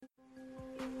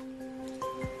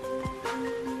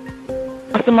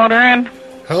What's the motor in?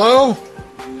 Hello?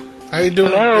 How you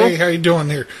doing? Hello? Hey, how you doing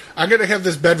here? I gotta have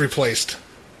this bed replaced.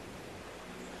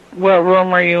 What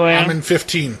room are you in? I'm in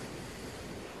 15.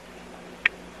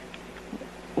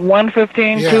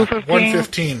 115, Yeah, 215?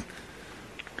 115.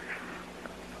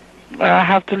 I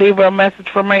have to leave a message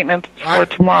for maintenance for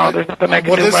tomorrow. There's nothing I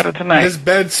can do about it tonight. This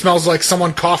bed smells like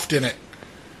someone coughed in it.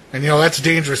 And, that's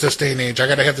dangerous this day and age. I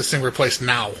gotta have this thing replaced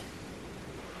now.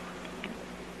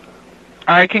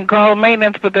 I can call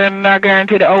maintenance, but they're not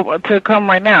guaranteed to come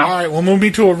right now. All right, well, move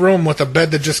me to a room with a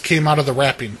bed that just came out of the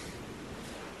wrapping.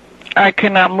 I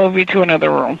cannot move you to another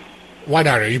room. Why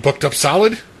not? Are you booked up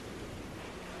solid?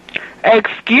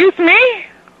 Excuse me?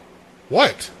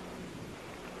 What?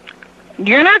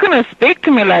 You're not going to speak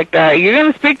to me like that. You're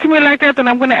going to speak to me like that, then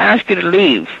I'm going to ask you to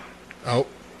leave. Oh,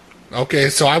 okay,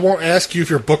 so I won't ask you if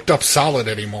you're booked up solid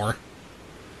anymore.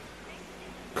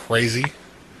 Crazy.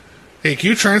 Hey, can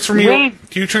you transfer me?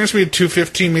 Can you transfer me to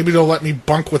 215? Maybe they'll let me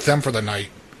bunk with them for the night.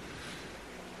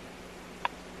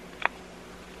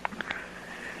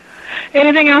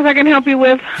 Anything else I can help you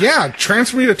with? Yeah,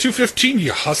 transfer me to 215,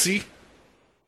 you hussy.